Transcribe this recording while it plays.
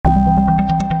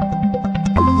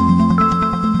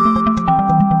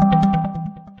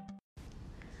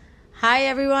Hi,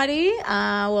 everybody.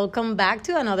 Welcome back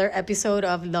to another episode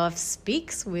of Love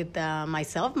Speaks with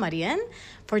myself, Marianne.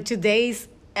 For today's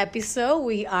episode,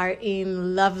 we are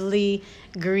in lovely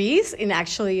Greece, in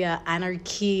actually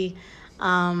Anarchy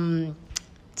town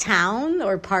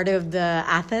or part of the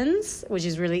Athens, which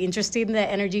is really interesting, the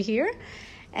energy here.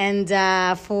 And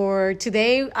for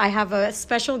today, I have a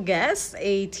special guest,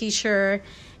 a teacher,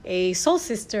 a soul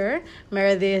sister,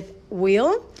 Meredith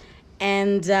Wheel.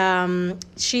 And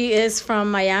she is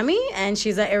from Miami, and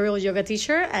she's an aerial yoga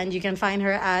teacher. And you can find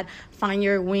her at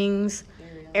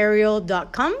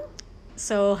findyourwingsaerial.com.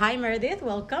 So, hi, Meredith.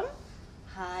 Welcome.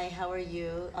 Hi, how are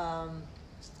you?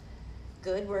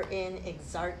 Good. We're in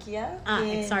Exarchia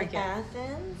in Exarchia.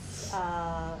 Athens.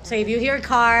 So, if you hear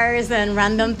cars and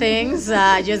random things,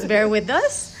 just bear with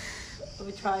us.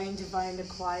 We're trying to find a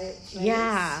quiet place.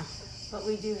 Yeah. But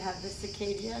we do have the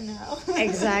cicada now.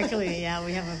 Exactly. Yeah,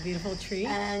 we have a beautiful tree.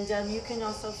 And you can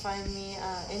also find me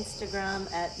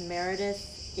Instagram at Meredith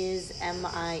is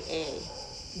MIA.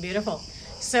 Beautiful.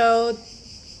 So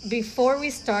before we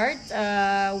start,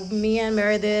 me and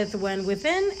Meredith went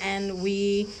within and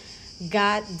we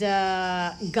got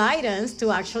the guidance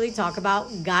to actually talk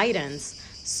about guidance.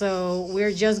 So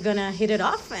we're just going to hit it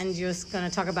off and just going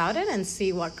to talk about it and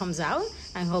see what comes out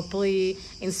and hopefully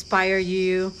inspire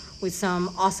you with some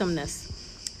awesomeness.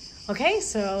 Okay,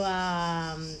 so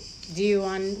do you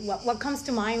want what comes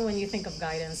to mind when you think of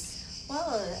guidance?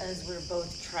 Well, as we're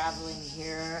both traveling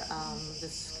here,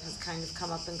 this has kind of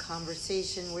come up in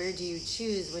conversation. Where do you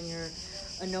choose when you're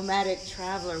a nomadic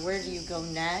traveler? Where do you go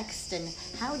next? And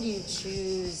how do you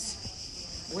choose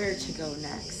where to go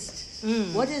next?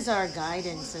 What is our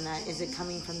guidance in that? Is it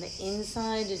coming from the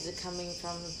inside? Is it coming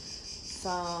from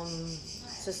some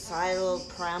societal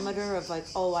parameter of like,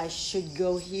 oh, I should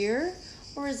go here?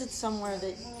 Or is it somewhere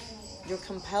that you're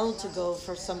compelled to go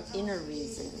for some inner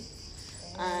reason?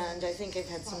 And I think I've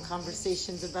had some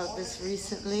conversations about this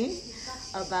recently,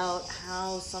 about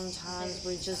how sometimes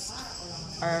we just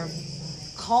are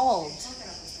called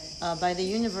by the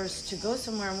universe to go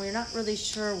somewhere and we're not really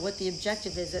sure what the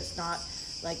objective is. It's not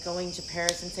like going to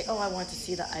Paris and say, oh, I want to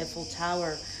see the Eiffel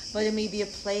Tower. But it may be a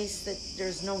place that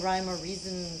there's no rhyme or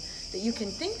reason that you can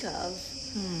think of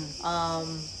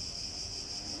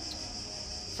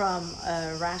from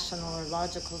a rational or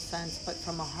logical sense, but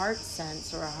from a heart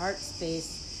sense or a heart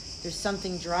space, there's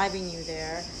something driving you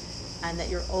there, and that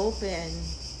you're open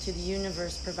to the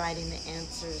universe providing the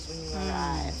answers when you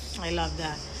arrive. I love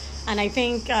that. And I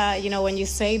think, when you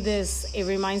say this, it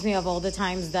reminds me of all the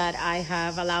times that I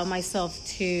have allowed myself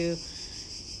to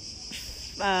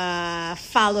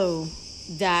follow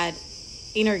that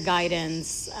inner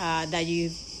guidance that you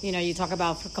talk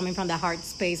about coming from the heart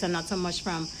space and not so much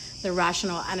from the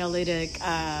rational analytic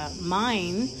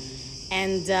mind.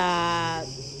 And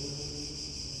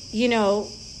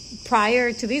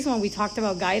prior to this, when we talked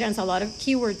about guidance, a lot of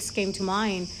keywords came to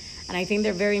mind, and I think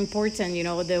they're very important.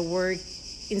 The word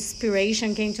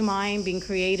inspiration came to mind, being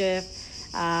creative,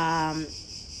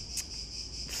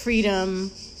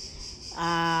 freedom,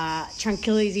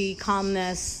 tranquility,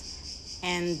 calmness.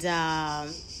 And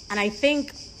I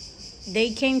think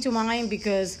they came to mind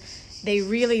because they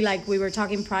really, like we were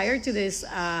talking prior to this,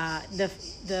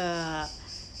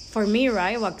 for me,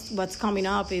 right, what's coming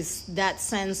up is that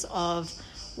sense of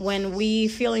when we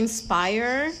feel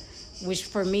inspired, which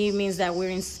for me means that we're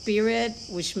in spirit,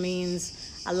 which means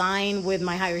aligned with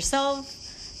my higher self,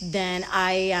 then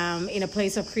I am in a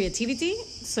place of creativity.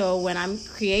 So when I'm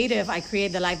creative, I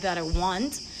create the life that I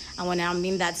want. And when I'm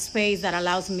in that space, that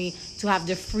allows me to have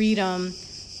the freedom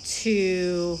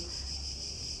to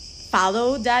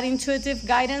follow that intuitive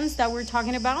guidance that we're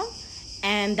talking about.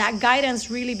 And that guidance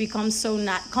really becomes so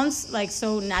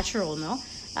natural, no?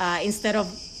 Instead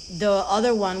of the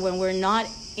other one, when we're not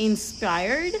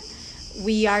inspired,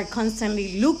 we are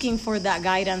constantly looking for that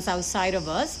guidance outside of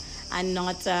us and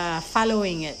not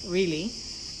following it, really.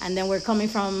 And then we're coming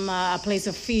from a place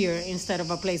of fear instead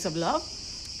of a place of love.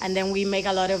 And then we make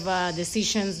a lot of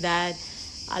decisions that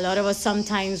a lot of us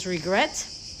sometimes regret,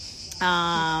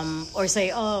 or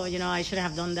say, oh, I should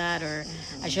have done that, or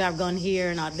I should have gone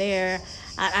here, not there.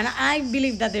 And I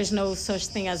believe that there's no such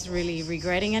thing as really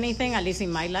regretting anything, at least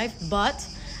in my life. But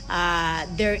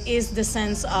there is the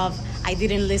sense of I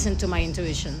didn't listen to my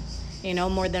intuition,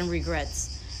 more than regrets.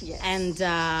 Yes. And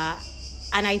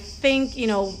I think,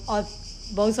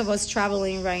 both of us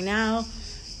traveling right now,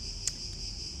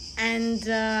 and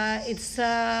it's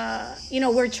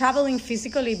we're traveling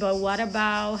physically, but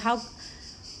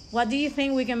what do you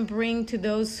think we can bring to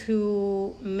those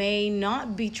who may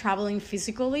not be traveling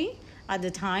physically at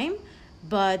the time,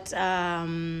 but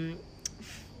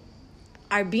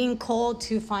are being called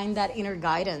to find that inner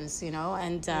guidance,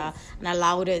 and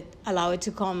allow it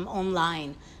to come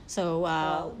online.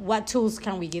 So what tools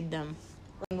can we give them?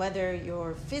 Whether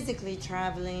you're physically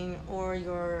traveling or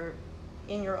you're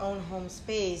in your own home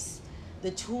space,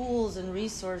 the tools and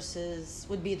resources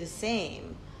would be the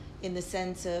same, in the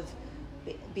sense of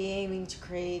being aiming to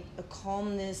create a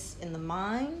calmness in the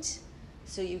mind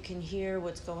so you can hear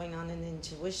what's going on in the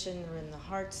intuition or in the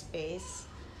heart space,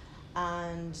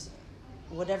 and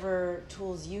whatever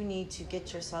tools you need to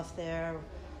get yourself there,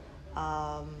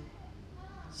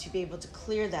 to be able to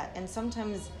clear that. And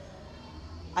sometimes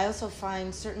I also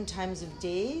find certain times of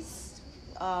days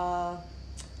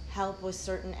help with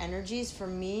certain energies. For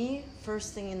me,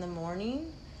 first thing in the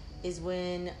morning is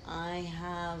when I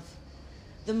have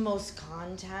the most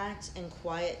contact and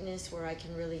quietness, where I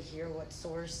can really hear what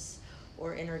source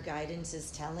or inner guidance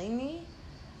is telling me.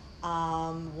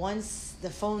 Once the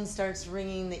phone starts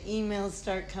ringing, the emails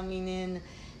start coming in,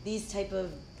 these type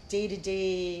of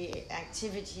day-to-day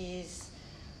activities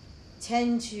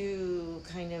tend to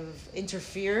kind of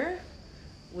interfere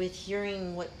with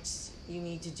hearing what you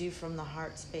need to do from the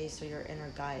heart space or your inner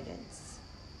guidance.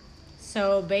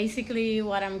 So basically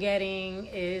what I'm getting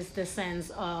is the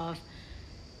sense of,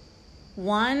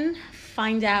 one,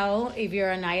 find out if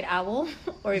you're a night owl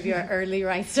or if you're an early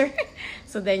riser.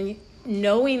 So then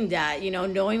knowing that,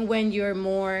 knowing when you're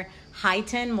more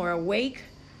heightened, more awake,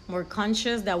 more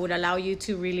conscious, that would allow you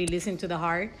to really listen to the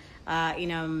heart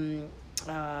in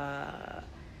a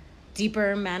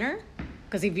deeper manner.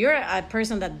 Because if you're a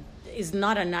person that is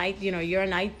not a night, you're a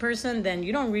night person, then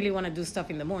you don't really want to do stuff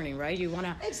in the morning, right? You want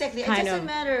to exactly. It doesn't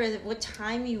matter what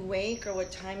time you wake or what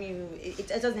time it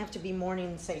doesn't have to be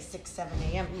morning, say 6-7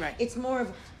 a.m. Right. It's more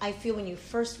of, I feel, when you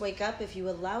first wake up, if you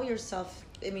allow yourself,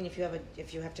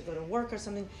 if you have to go to work or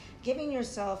something, giving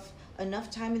yourself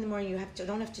enough time in the morning,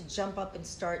 don't have to jump up and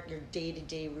start your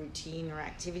day-to-day routine or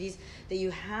activities, that you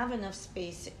have enough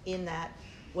space in that,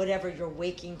 whatever your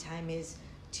waking time is,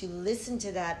 to listen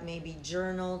to that, maybe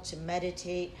journal, to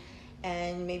meditate,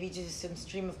 and maybe do some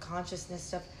stream of consciousness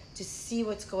stuff to see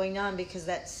what's going on. Because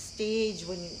that stage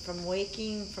from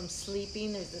waking, from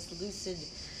sleeping, there's this lucid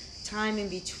time in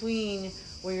between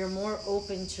where you're more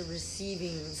open to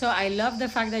receiving. So I love the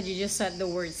fact that you just said the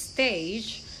word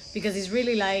stage, because it's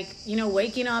really like,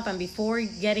 waking up, and before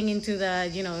getting into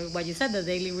the, what you said, the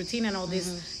daily routine and all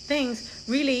these things,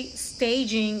 really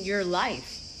staging your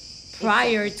life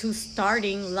prior to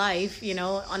starting life,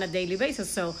 on a daily basis.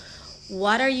 So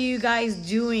what are you guys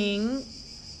doing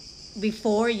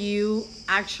before you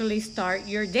actually start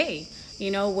your day?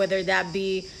 Whether that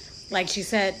be, like she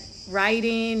said,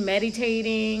 writing,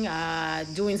 meditating,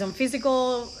 doing some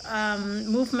physical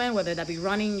movement, whether that be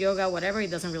running, yoga, whatever, it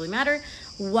doesn't really matter.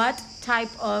 What type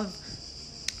of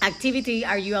activity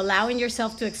are you allowing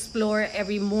yourself to explore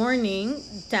every morning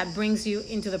that brings you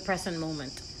into the present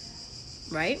moment,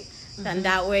 right? Mm-hmm. And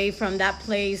that way, from that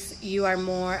place, you are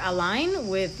more aligned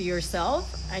with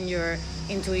yourself and your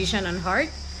intuition and heart.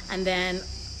 And then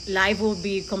life will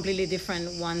be completely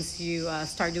different once you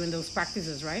start doing those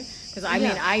practices, right? Because I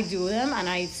mean, I do them and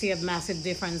I see a massive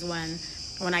difference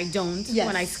when I don't,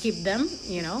 when I skip them,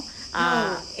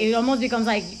 It almost becomes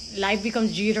like life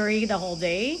becomes jittery the whole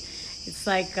day. It's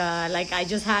like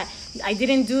I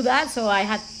didn't do that, so I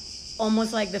had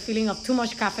almost like the feeling of too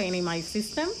much caffeine in my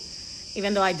system,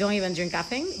 even though I don't even drink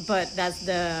caffeine. But that's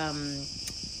the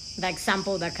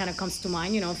example that kind of comes to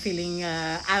mind, feeling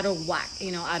out of whack,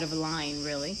 out of line,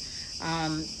 really,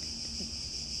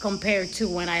 compared to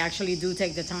when I actually do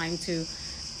take the time to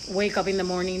wake up in the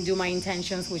morning, do my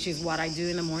intentions, which is what I do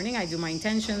in the morning. I do my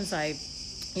intentions, I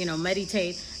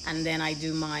meditate, and then I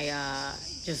do my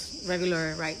just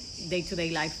regular,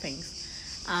 day-to-day life things.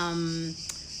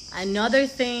 Another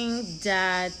thing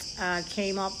that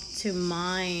came up to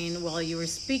mind while you were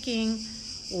speaking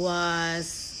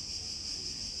was,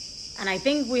 and I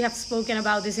think we have spoken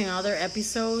about this in other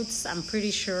episodes, I'm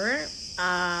pretty sure,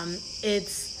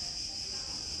 it's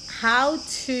how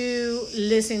to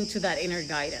listen to that inner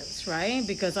guidance, right?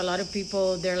 Because a lot of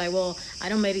people, they're like, well, I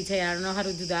don't meditate, I don't know how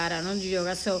to do that, I don't do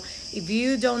yoga. So if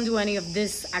you don't do any of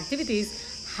these activities,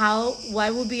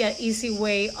 what would be an easy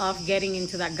way of getting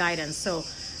into that guidance? So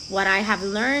what I have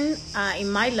learned in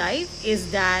my life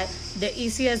is that the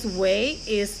easiest way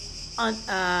is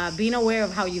being aware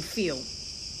of how you feel.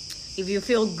 If you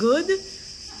feel good,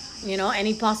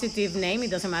 any positive name,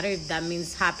 it doesn't matter if that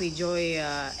means happy, joy,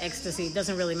 ecstasy, it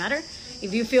doesn't really matter.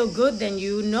 If you feel good, then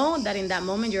you know that in that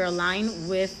moment you're aligned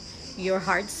with your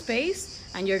heart space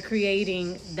and you're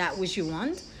creating that which you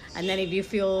want. And then if you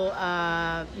feel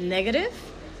negative,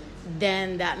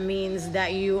 then that means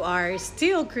that you are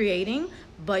still creating,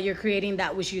 but you're creating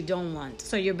that which you don't want.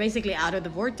 So you're basically out of the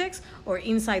vortex or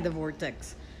inside the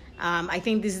vortex. I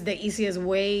think this is the easiest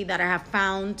way that I have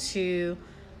found to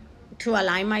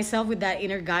align myself with that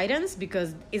inner guidance,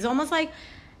 because it's almost like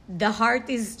the heart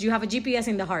is, you have a GPS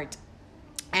in the heart,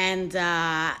 and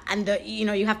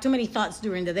you have too many thoughts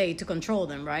during the day to control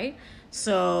them, right?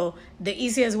 So the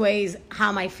easiest way is, how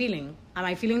am I feeling? Am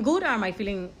I feeling good or am I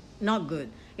feeling not good?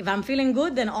 If I'm feeling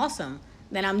good, then awesome.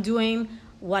 Then I'm doing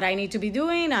what I need to be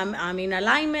doing. I'm in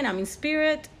alignment. I'm in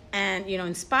spirit, and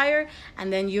inspire.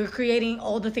 And then you're creating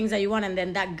all the things that you want. And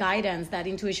then that guidance, that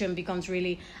intuition becomes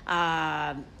really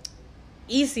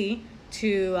easy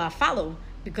to follow,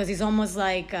 because it's almost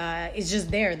like it's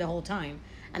just there the whole time.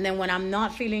 And then when I'm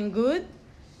not feeling good,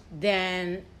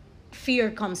 then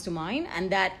fear comes to mind, and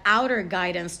that outer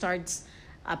guidance starts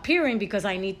appearing, because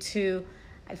I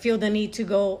feel the need to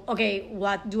go, okay,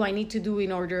 what do I need to do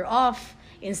in order of,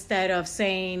 instead of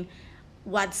saying,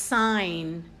 what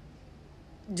sign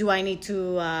do I need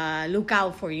to look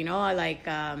out for,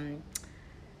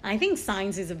 I think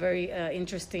signs is a very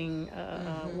interesting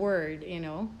word,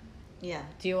 Yeah.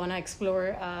 Do you want to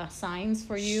explore signs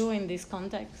for you in this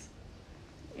context,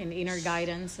 in inner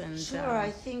guidance? And Sure.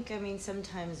 I think,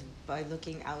 sometimes by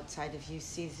looking outside, if you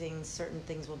see things, certain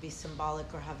things will be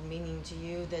symbolic or have meaning to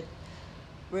you that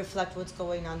reflect what's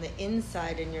going on the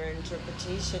inside in your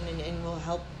interpretation, and will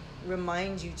help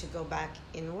remind you to go back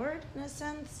inward in a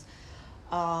sense.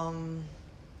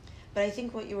 But I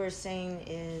think what you were saying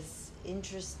is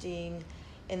interesting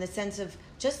in the sense of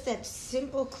just that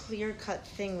simple, clear-cut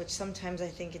thing, which sometimes I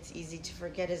think it's easy to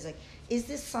forget, is like, is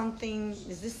this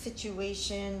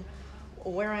situation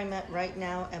where I'm at right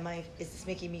now, is this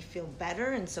making me feel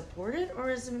better and supported, or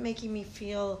is it making me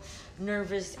feel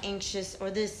nervous, anxious, or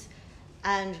this?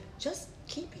 And just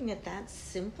keeping it that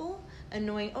simple and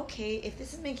knowing, okay, if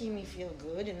this is making me feel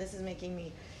good and this is making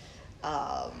me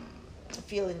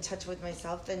feel in touch with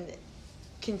myself, then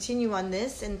continue on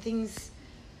this, and things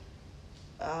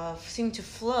seem to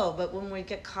flow. But when we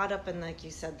get caught up in, like you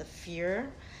said, the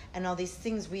fear and all these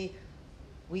things, we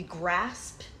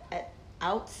grasp at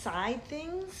outside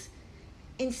things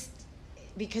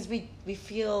because we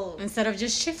feel, instead of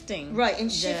just shifting, right,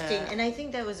 and shifting. And I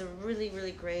think that was a really,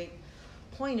 really great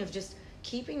point of just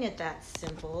keeping it that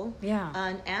simple,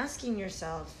 and asking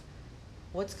yourself,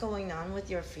 what's going on with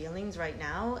your feelings right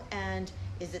now, and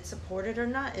is it supported or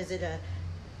not? Is it a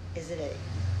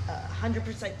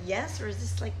 100% yes, or is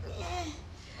this like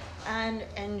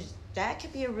and that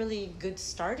could be a really good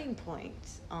starting point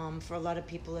for a lot of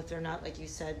people, if they're not, like you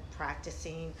said,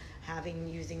 practicing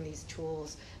using these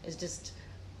tools, is just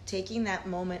taking that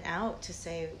moment out to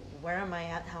say, where am I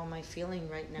at, how am I feeling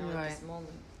right now, at this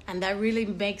moment. And that really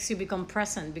makes you become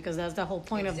present, because that's the whole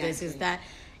point of this, is that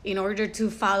in order to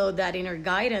follow that inner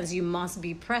guidance, you must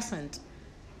be present.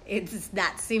 It's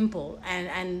that simple.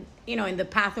 And in the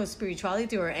path of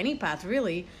spirituality, or any path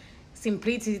really,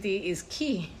 simplicity is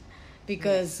key.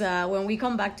 Because when we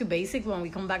come back to basic, when we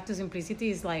come back to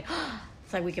simplicity, it's like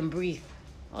we can breathe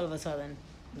all of a sudden.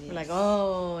 Yes. We're like,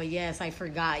 oh, yes, I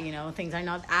forgot, things are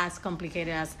not as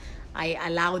complicated as I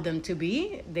allowed them to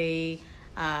be. They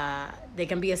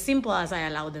can be as simple as I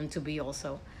allowed them to be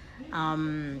also.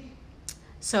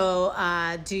 So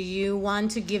do you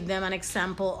want to give them an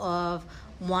example of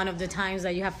one of the times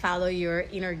that you have followed your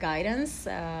inner guidance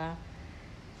and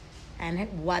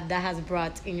what that has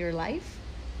brought in your life?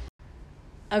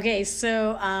 Okay,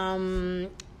 so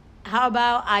how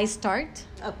about I start?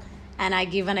 Okay. And I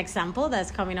give an example that's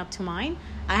coming up to mind.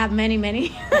 I have many.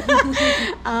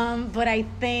 But I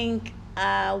think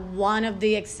one of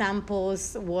the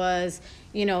examples was,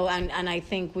 and I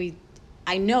think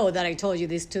I know that I told you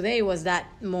this today, was that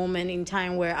moment in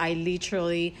time where I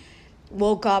literally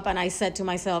woke up and I said to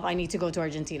myself, I need to go to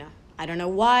Argentina. I don't know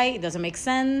why, it doesn't make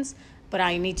sense, but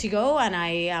I need to go, and I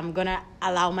am going to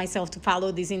allow myself to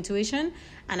follow this intuition.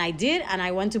 And I did, and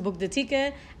I went to book the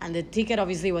ticket, and the ticket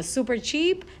obviously was super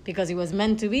cheap because it was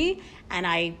meant to be. And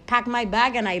I packed my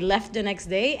bag and I left the next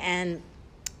day, and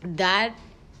that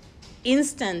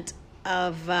instant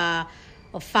of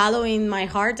following my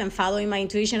heart and following my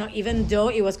intuition, even though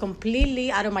it was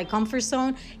completely out of my comfort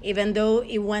zone, even though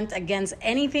it went against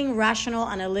anything rational,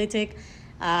 analytic,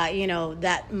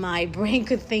 that my brain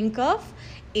could think of,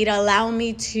 it allowed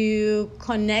me to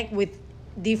connect with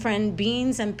different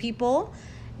beings and people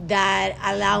that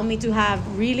allow me to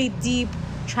have really deep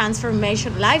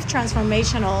life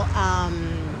transformational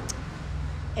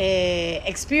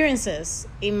experiences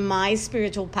in my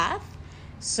spiritual path.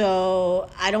 So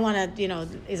I don't want to,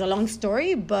 it's a long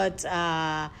story, but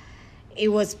it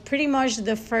was pretty much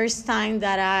the first time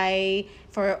that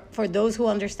for those who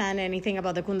understand anything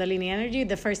about the Kundalini energy,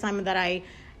 the first time that I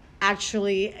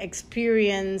actually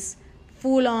experienced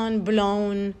full-on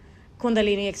blown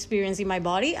Kundalini experience in my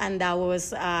body, and that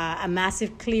was a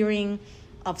massive clearing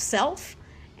of self,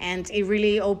 and it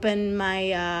really opened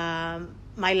my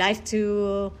life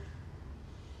to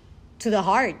the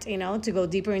heart, to go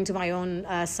deeper into my own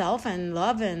self and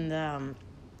love, and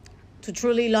to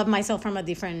truly love myself from a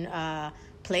different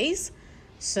place.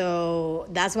 So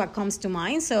that's what comes to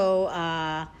mind. So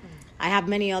I have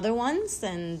many other ones,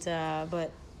 and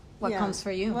but what comes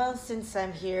for you? Well, since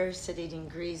I'm here sitting in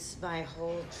Greece, my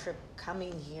whole trip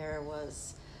coming here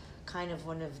was kind of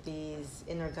one of these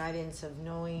inner guidance of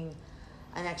knowing,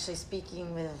 and actually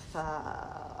speaking with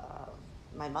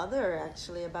my mother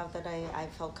actually about that. I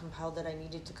felt compelled that I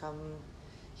needed to come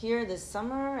here this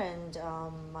summer, and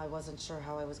I wasn't sure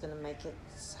how I was going to make it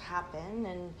happen.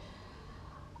 And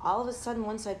all of a sudden,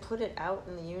 once I put it out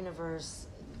in the universe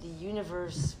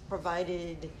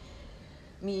provided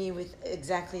me with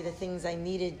exactly the things I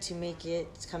needed to make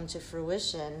it come to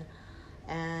fruition.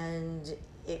 And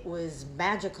it was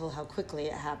magical how quickly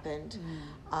it happened.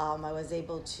 I was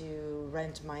able to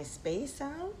rent my space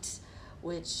out,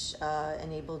 which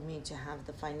enabled me to have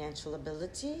the financial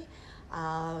ability.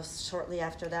 Shortly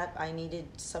after that, I needed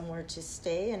somewhere to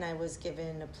stay, and I was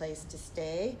given a place to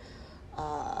stay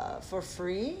for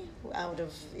free out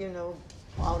of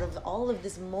all of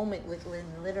this moment within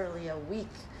literally a week.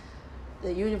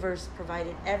 The universe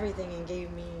provided everything and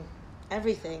gave me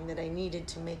everything that I needed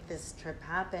to make this trip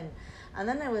happen. And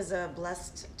then I was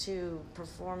blessed to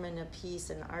perform in an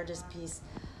artist piece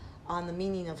on the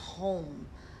meaning of home.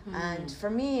 And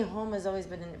for me, home has always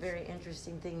been a very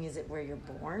interesting thing. Is it where you're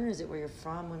born? Is it where you're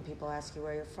from when people ask you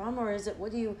where you're from? Or is it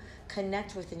what do you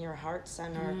connect with in your heart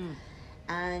center?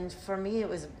 And for me, it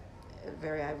was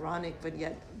very ironic, but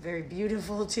yet very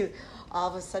beautiful to all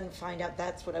of a sudden find out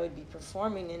that's what I would be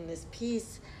performing in this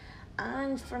piece.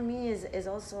 And for me is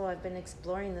also I've been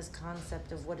exploring this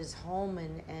concept of what is home,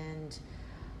 and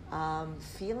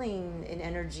feeling an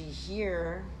energy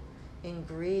here in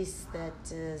Greece that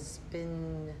has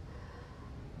been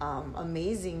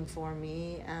amazing for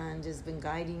me and has been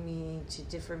guiding me to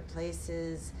different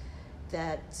places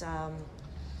that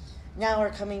now are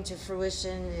coming to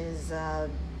fruition. Is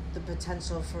the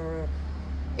potential for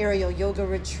aerial yoga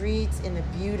retreats in a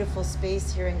beautiful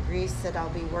space here in Greece that I'll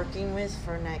be working with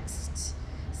for next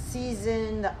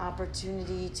season, the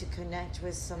opportunity to connect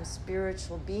with some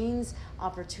spiritual beings,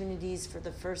 opportunities for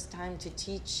the first time to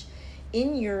teach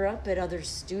in Europe at other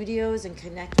studios and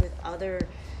connect with other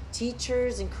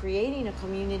teachers, and creating a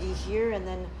community here, and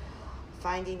then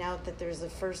finding out that there's a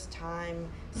first time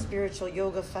spiritual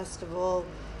yoga festival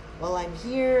while I'm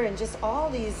here, and just all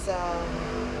these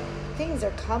things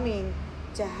are coming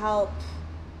to help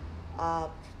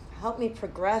me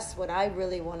progress what I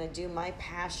really want to do, my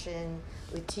passion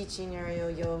with teaching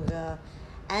aerial yoga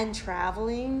and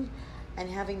traveling, and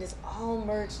having this all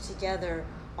merged together.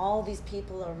 All these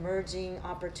people are merging,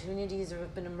 opportunities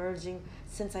have been emerging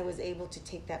since I was able to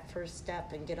take that first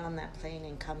step and get on that plane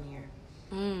and come here.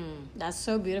 That's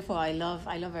so beautiful. I love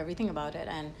everything about it,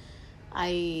 and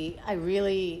I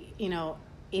really,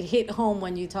 it hit home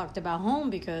when you talked about home,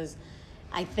 because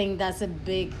I think that's a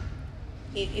big,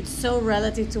 it's so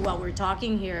relative to what we're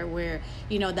talking here, where,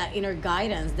 that inner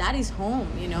guidance, that is home,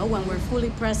 when we're fully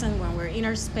present, when we're in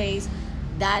our space,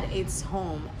 that it's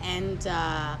home. And,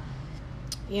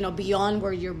 beyond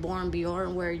where you're born,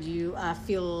 beyond where you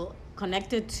feel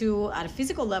connected to at a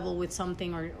physical level with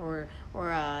something or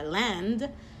land,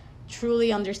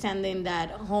 truly understanding that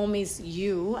home is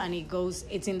you, and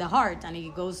it's in the heart, and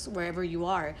it goes wherever you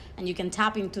are, and you can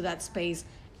tap into that space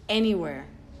anywhere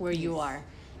where you are,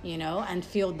 and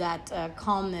feel that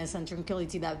calmness and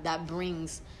tranquility that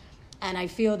brings. And I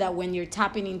feel that when you're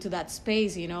tapping into that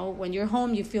space, when you're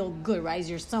home, you feel good, right? It's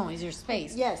your zone, it's your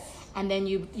space. Yes. And then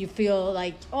you feel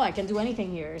like, oh, I can do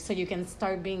anything here. So you can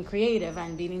start being creative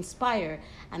and being inspired.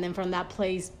 And then from that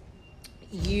place,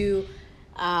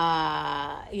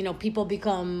 people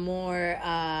become more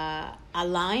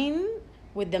aligned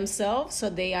with themselves. So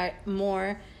they are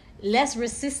less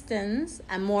resistant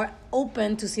and more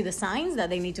open to see the signs that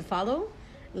they need to follow.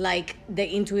 Like the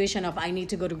intuition of I need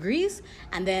to go to Greece,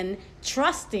 and then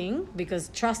trusting, because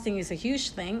trusting is a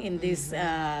huge thing in this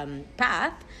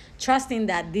path, trusting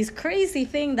that this crazy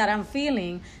thing that I'm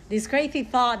feeling, this crazy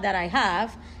thought that I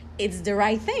have, it's the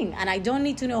right thing, and I don't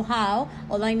need to know how,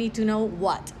 all I need to know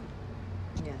what.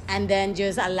 Yes. And then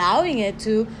just allowing it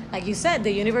to, like you said,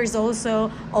 the universe also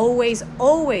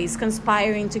always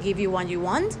conspiring to give you what you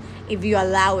want if you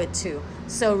allow it to.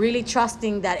 So really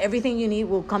trusting that everything you need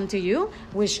will come to you,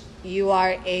 which you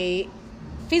are a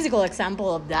physical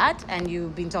example of that, and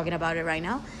you've been talking about it right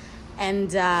now. And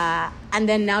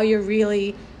then now you're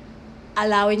really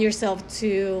allowing yourself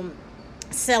to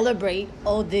celebrate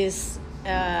all these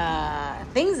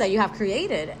things that you have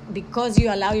created, because you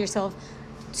allow yourself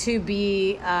to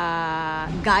be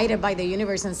guided by the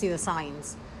universe and see the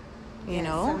signs. You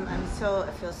know, I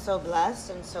feel so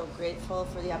blessed and so grateful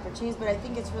for the opportunities. But I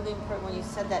think it's really important when you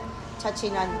said that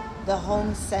touching on the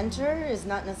home center is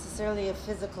not necessarily a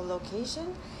physical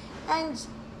location, and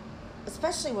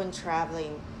especially when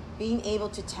traveling, being able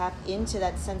to tap into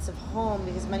that sense of home,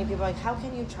 because many people are like, how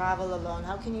can you travel alone?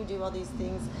 How can you do all these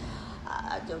things?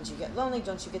 Don't you get lonely?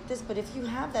 Don't you get this? But if you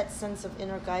have that sense of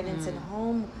inner guidance and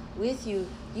home with you,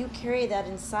 you carry that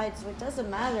inside. So it doesn't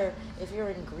matter if you're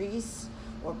in Greece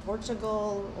or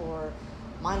Portugal or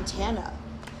Montana.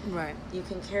 right? You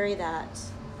can carry that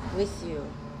with you.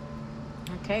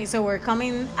 Okay, so we're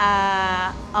coming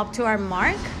up to our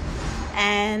mark,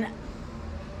 and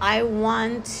I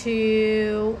want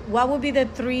to, what would be the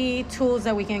 3 tools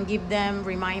that we can give them,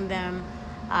 remind them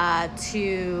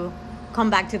to come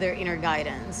back to their inner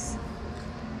guidance?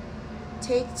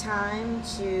 Take time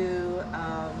to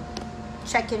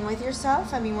check in with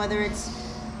yourself. I mean, whether it's,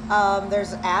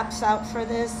 there's apps out for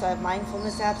this,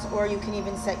 mindfulness apps, or you can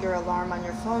even set your alarm on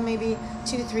your phone maybe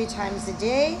 2-3 times a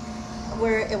day,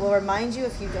 where it will remind you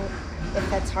if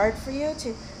that's hard for you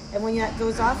to. And when that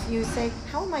goes off, you say,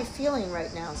 how am I feeling right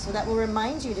now? So that will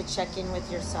remind you to check in with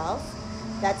yourself.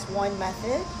 That's one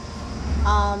method.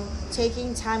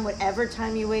 Taking time, whatever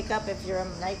time you wake up, if you're a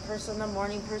night person, a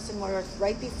morning person, or it's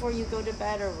right before you go to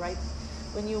bed or right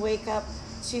when you wake up,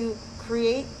 to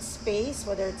create space,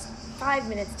 whether it's 5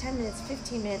 minutes, 10 minutes,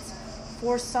 15 minutes,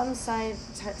 for some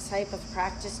type of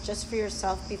practice just for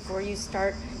yourself before you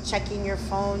start checking your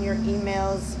phone, your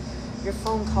emails, your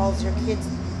phone calls, your kids.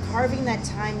 Carving that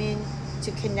time in to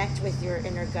connect with your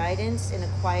inner guidance in a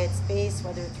quiet space,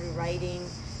 whether through writing,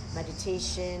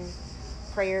 meditation,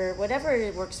 prayer, whatever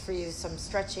it works for you, some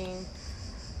stretching,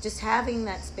 just having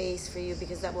that space for you,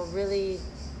 because that will really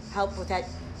help with that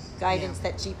guidance,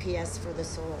 that GPS for the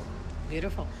soul.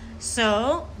 Beautiful.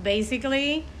 So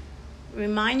basically,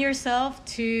 remind yourself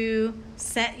to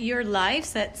set your life,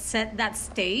 set that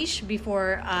stage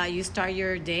before you start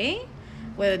your day,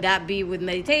 whether that be with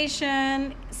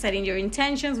meditation, setting your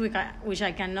intentions, which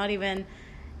I cannot even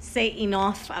say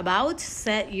enough about.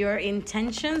 Set your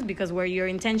intentions, because where your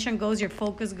intention goes, your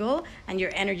focus goes, and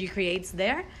your energy creates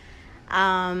there.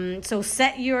 So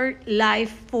set your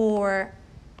life for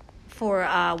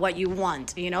what you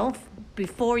want,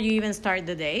 before you even start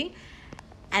the day.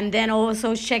 And then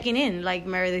also checking in, like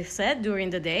Meredith said, during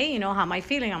the day, how am I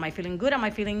feeling? Am I feeling good? Am I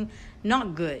feeling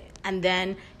not good? And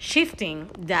then shifting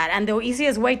that. And the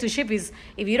easiest way to shift is,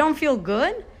 if you don't feel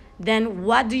good, then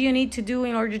what do you need to do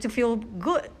in order to feel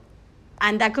good?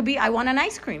 And that could be, I want an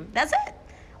ice cream. That's it.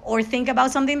 Or think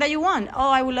about something that you want. Oh,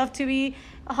 I would love to be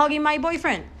hugging my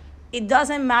boyfriend. It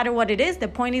doesn't matter what it is. The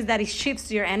point is that it shifts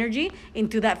your energy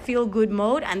into that feel-good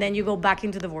mode, and then you go back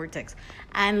into the vortex.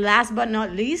 And last but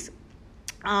not least,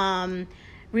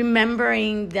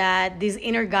 remembering that this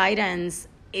inner guidance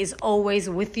is always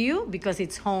with you, because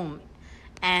it's home.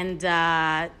 And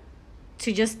to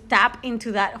just tap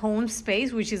into that home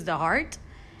space, which is the heart,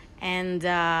 and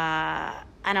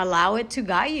allow it to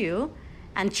guide you,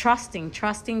 and trusting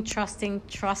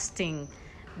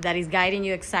that is guiding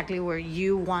you exactly where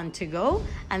you want to go,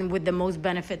 and with the most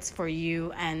benefits for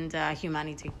you and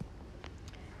humanity.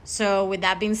 So with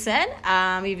that being said,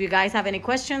 if you guys have any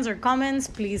questions or comments,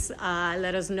 please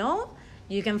let us know.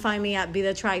 You can find me at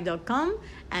BeTheTribe.com,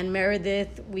 and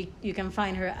Meredith, you can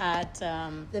find her at...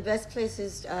 The best place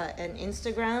is an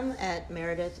Instagram at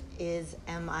Meredith is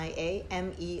MIA,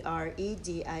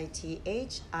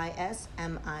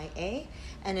 MEREDITHISMIA.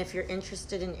 And if you're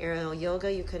interested in aerial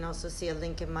yoga, you can also see a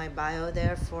link in my bio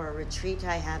there for a retreat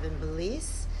I have in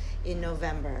Belize in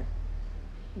November.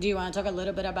 Do you want to talk a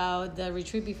little bit about the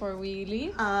retreat before we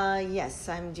leave? Yes,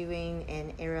 I'm doing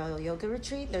an aerial yoga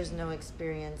retreat. There's no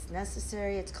experience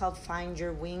necessary. It's called Find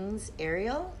Your Wings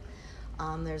Aerial.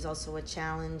 There's also a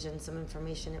challenge and some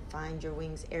information at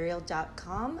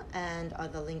findyourwingsaerial.com and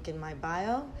the link in my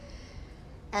bio.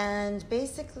 And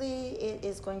basically, it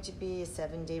is going to be a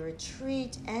 7-day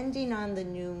retreat ending on the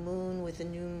new moon, with the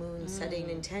new moon setting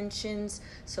intentions.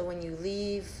 So when you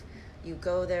leave, you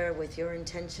go there with your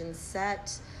intentions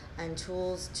set and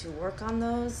tools to work on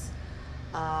those.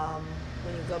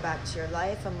 When you go back to your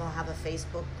life, and we'll have a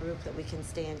Facebook group that we can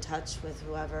stay in touch with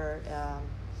whoever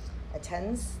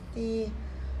attends the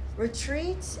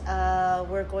retreat.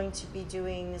 We're going to be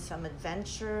doing some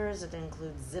adventures. It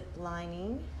includes zip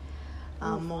lining,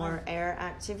 more air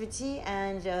activity,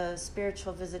 and a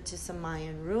spiritual visit to some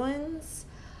Mayan ruins.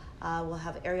 We'll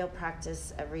have aerial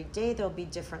practice every day. There'll be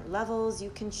different levels.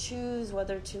 You can choose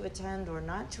whether to attend or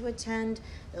not to attend.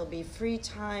 There'll be free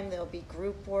time. There'll be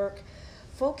group work,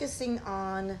 focusing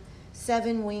on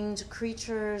 7 winged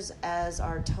creatures as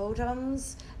our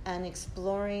totems and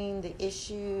exploring the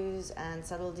issues and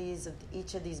subtleties of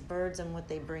each of these birds and what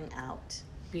they bring out.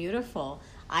 Beautiful.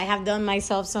 I have done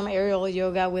myself some aerial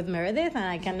yoga with Meredith, and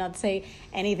I cannot say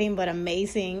anything but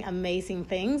amazing, amazing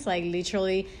things. Like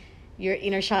literally, your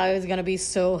inner child is going to be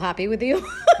so happy with you.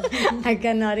 I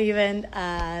cannot even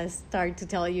start to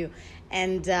tell you.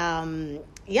 And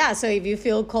so if you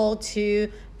feel called to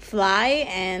fly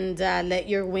and let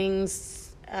your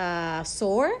wings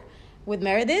soar with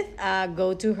Meredith,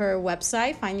 go to her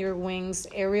website, find your wings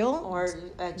aerial Or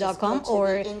 .com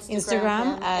or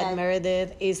Instagram at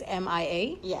Meredith is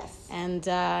MIA. Yes. And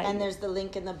there's the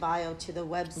link in the bio to the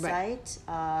website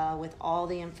with all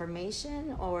the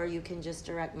information, or you can just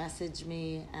direct message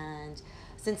me. And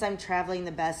since I'm traveling,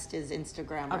 the best is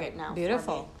Instagram right now.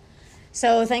 Beautiful.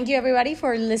 So thank you everybody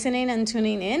for listening and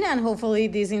tuning in, and hopefully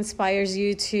this inspires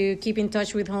you to keep in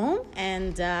touch with home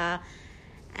and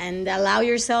allow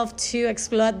yourself to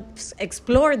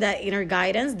explore that inner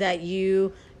guidance that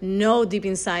you know deep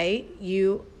inside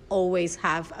you always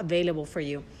have available for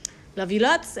you. Love you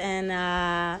lots,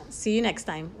 and see you next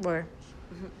time. Or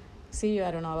see you,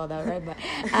 I don't know about that, right? But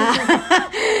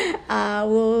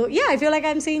I feel like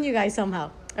I'm seeing you guys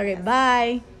somehow. Okay,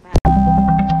 bye.